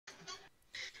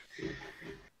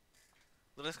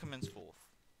Let us commence fourth.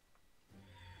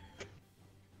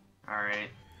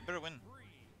 Alright. Better win.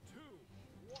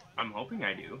 I'm hoping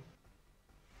I do.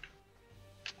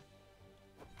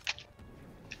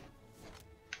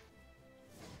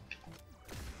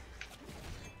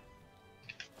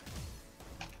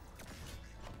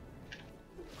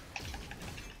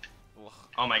 Ugh.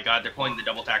 Oh my god, they're pulling the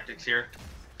double tactics here.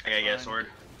 I gotta get a sword.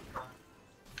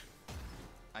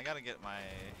 I gotta get my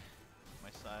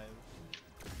scythe.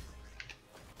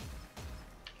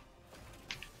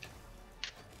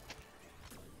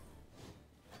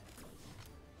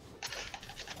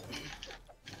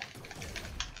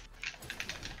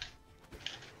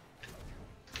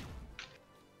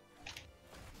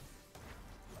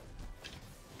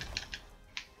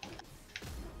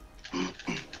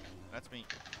 That's me,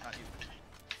 not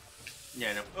you.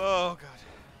 Yeah, no. Oh god.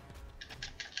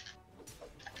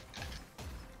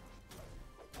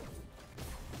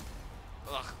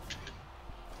 Ugh.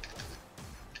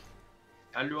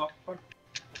 Hello.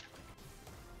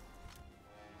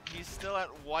 He's still at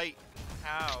white.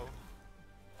 How?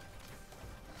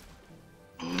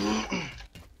 Spared,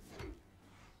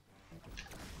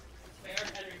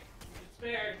 Henry.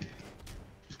 Spared.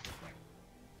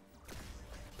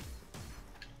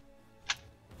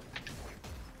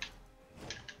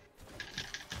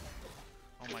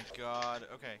 Oh my god.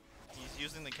 Okay. He's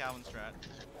using the Calvin strat.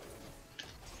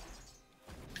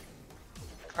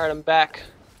 Alright, I'm back.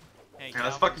 Hey, Yeah,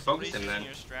 let's Calvin, fucking focus somebody's him then.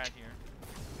 using your strat here.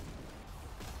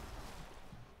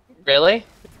 Really?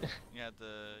 Yeah,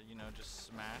 just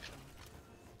smash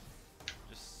him.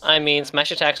 Just I mean,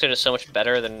 smash attacks are just so much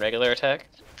better than regular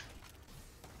attacks,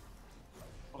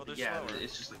 Well, they're Yeah, slower.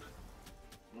 it's just like...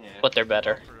 Yeah. but they're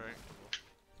better.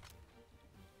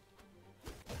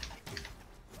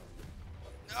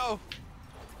 No!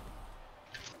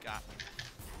 Got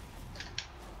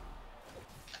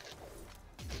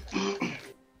me.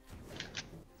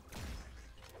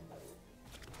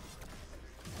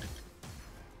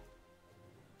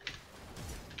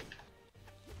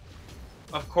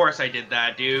 Of course I did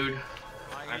that, dude.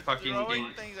 Why I are you fucking throwing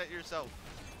didn't- things at yourself?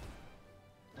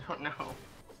 I don't know.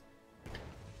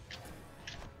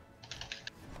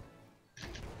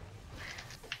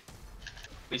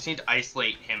 We just need to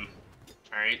isolate him.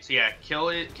 Alright, so yeah, kill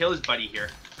his buddy here.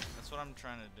 That's what I'm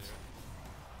trying to do.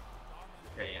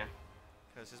 Okay, yeah.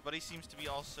 Because his buddy seems to be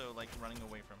also, like, running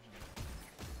away from him.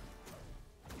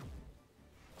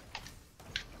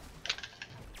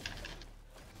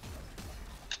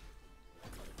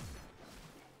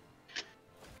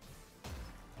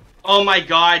 Oh my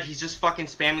god, he's just fucking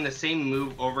spamming the same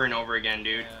move over and over again,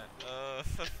 dude. Yeah,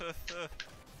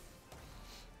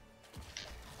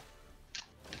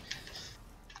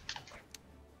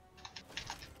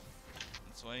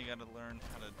 That's why you gotta learn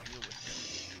how to deal with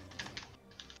it.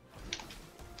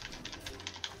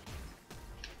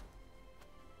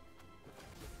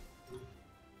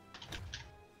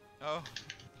 Oh.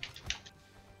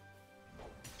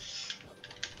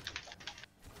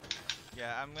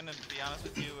 Yeah, I'm gonna be honest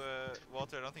with you,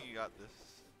 Walter, I don't think you got this.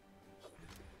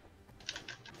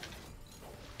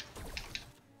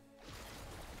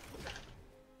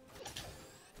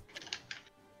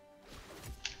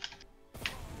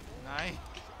 Nice.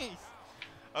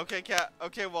 Okay, Cat.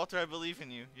 Okay, Walter, I believe in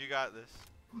you. You got this.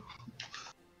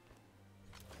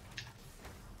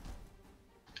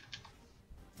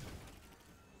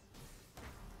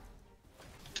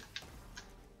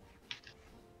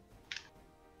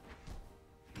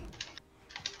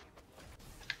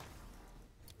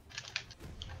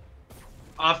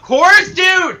 Of course,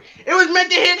 dude! It was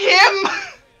meant to hit him!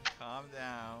 Calm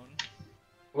down.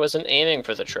 Wasn't aiming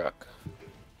for the truck.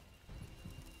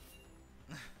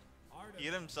 He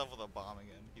hit himself with a bomb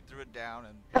again. He threw it down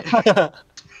and...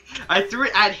 I threw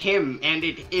it at him, and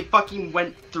it fucking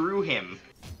went through him.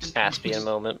 Caspian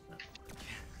moment.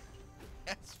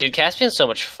 Dude, Caspian's so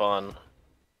much fun.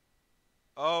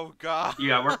 Oh god.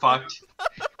 Yeah, we're fucked.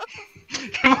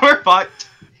 We're fucked.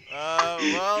 Well...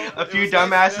 A it few was nice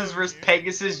dumbasses knowing versus you.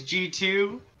 Pegasus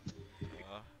G2.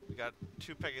 We got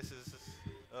 2 Pegasus.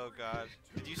 Oh god.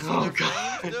 Did you see Oh, their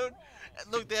God. flames, dude?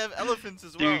 And look, they have elephants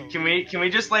as well. Dude, can we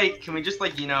just like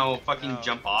you know fucking No.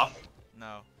 jump off?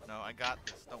 No, I got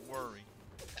this. Don't worry.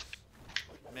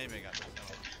 Maybe I got this.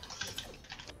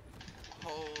 No.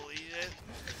 Holy shit.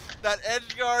 That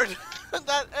edge guard!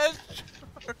 That edge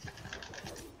guard!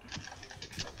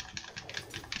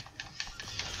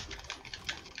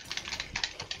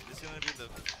 This is gonna be the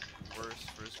worst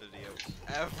first video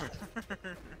ever.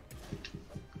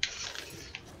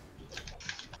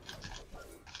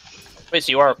 Wait,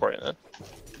 so you are recording then?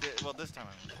 Well, this time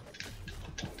I'm.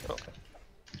 Okay.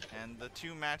 And the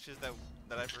 2 matches that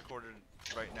I've recorded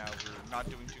right now, we're not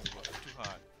doing too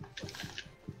hot.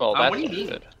 Well, that's what do you mean?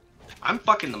 good. I'm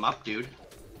fucking them up, dude.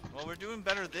 Well, we're doing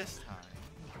better this time.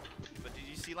 But did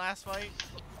you see last fight?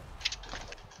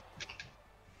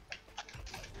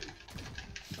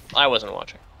 I wasn't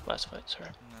watching last fight, sorry.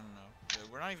 No.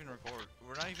 We're not even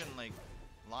We're not even like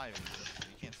live. So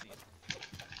you can't see it.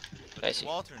 But I see.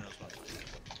 Walter knows what I'm saying.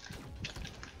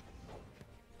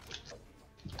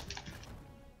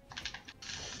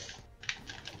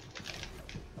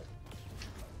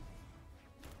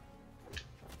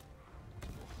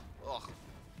 Ugh.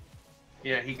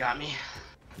 Yeah, he got me.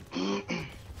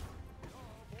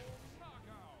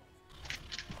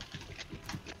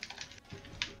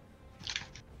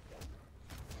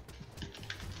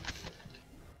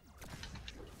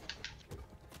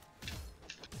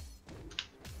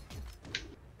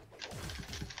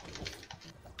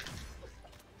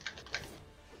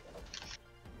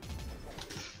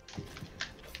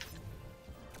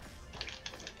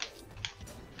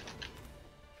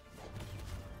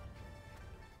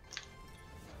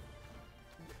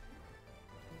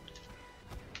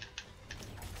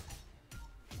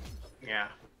 Yeah.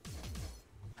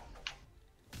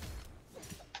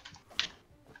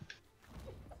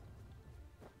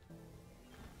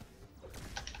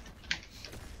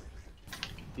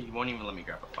 You won't even let me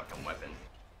grab a fucking weapon.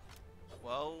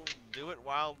 Well, do it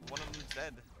while one of them's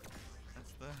dead.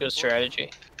 That's the Good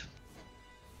strategy.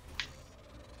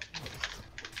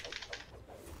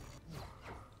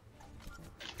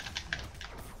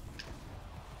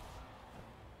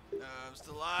 I'm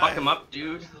still alive. Fuck him up,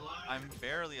 dude. I'm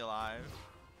barely alive.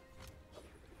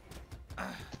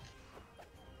 I'm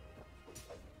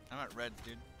at red,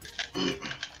 dude.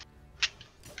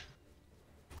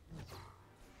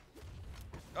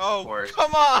 Oh, course.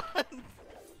 come on! Put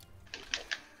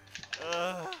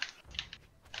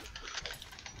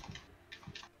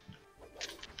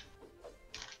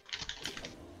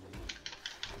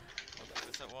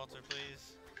this at Walter,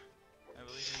 please. I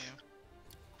believe in you.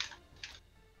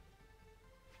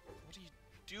 What are you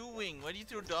doing? Why do you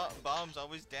throw bombs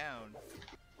always down?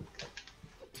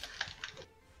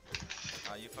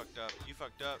 Ah, you fucked up. You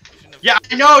fucked up. You shouldn't have. Yeah,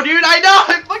 I know, dude. I know.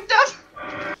 I fucked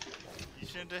up. You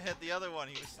shouldn't have hit the other one.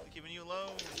 He was keeping you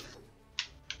alone.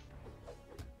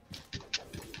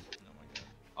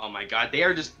 Oh my god, they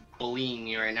are just bullying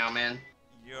me right now, man.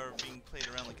 You're being played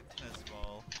around like a tennis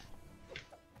ball.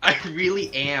 I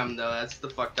really am, though. That's the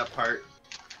fucked up part.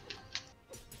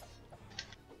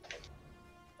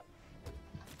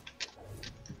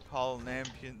 Call an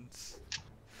ambulance.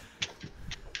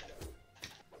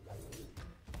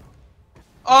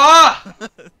 Ah!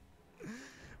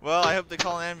 Well, I hope they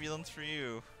call an ambulance for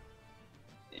you.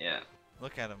 Yeah.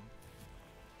 Look at him.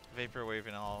 Vaporwave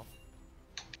and all.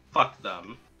 Fuck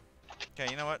them.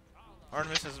 Okay, you know what?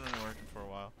 Artemis hasn't been working for a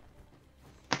while.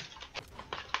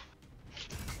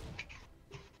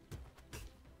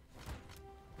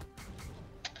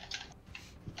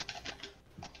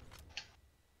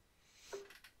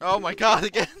 Oh my god,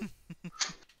 again!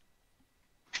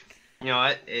 You know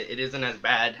what? It isn't as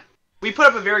bad. We put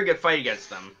up a very good fight against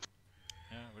them.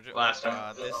 Yeah, Last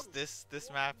time. This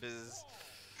map is...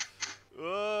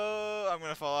 Oh, I'm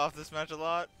gonna fall off this match a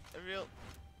lot. I feel...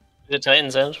 The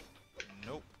Titans End?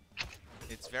 Nope.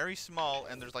 It's very small,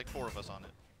 and there's like 4 of us on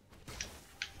it.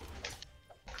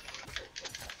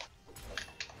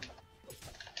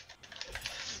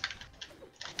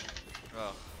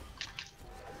 Ugh.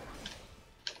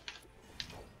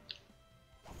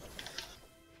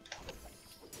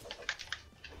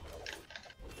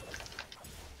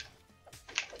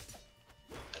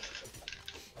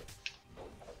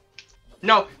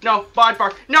 No, no, bod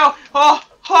bar. No! Oh!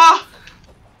 Oh!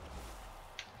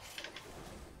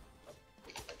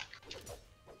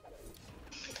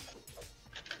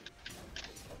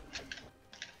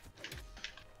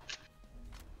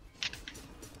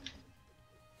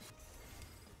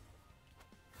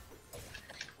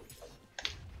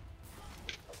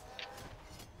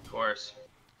 Of course.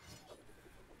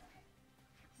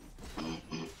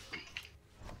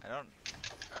 I don't...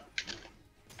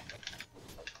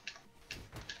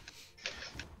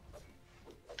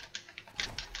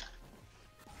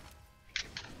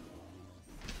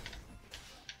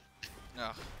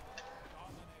 Ugh.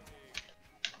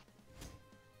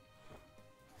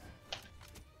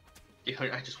 Dude,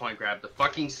 I just want to grab the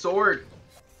fucking sword.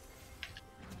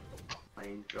 I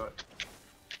enjoy it.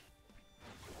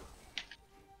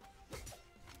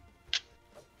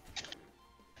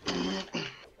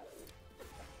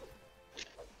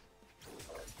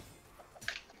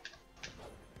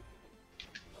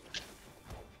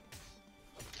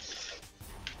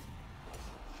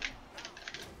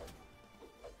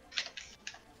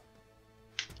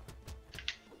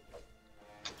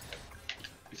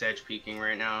 It's edge peeking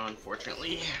right now,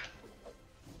 unfortunately.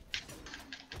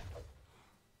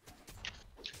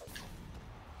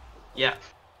 Yeah.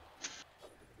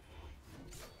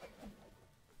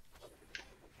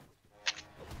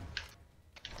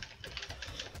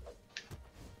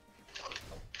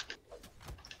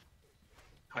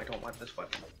 I don't want this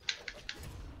weapon.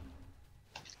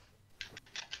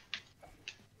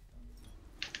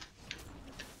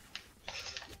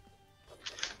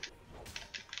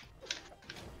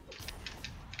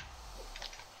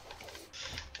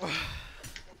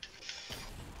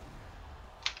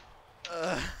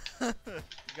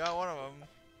 Got one of them.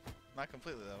 Not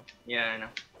completely though. Yeah, I know.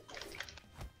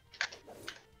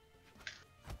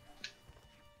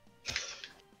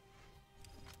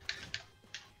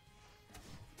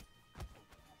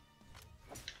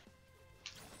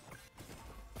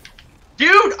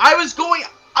 Dude,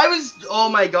 oh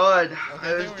my god. Okay,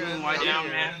 I I was think we're doing gonna wide end down, it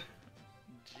man. here.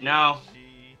 No.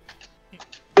 GG.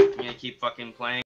 I'm gonna keep fucking playing.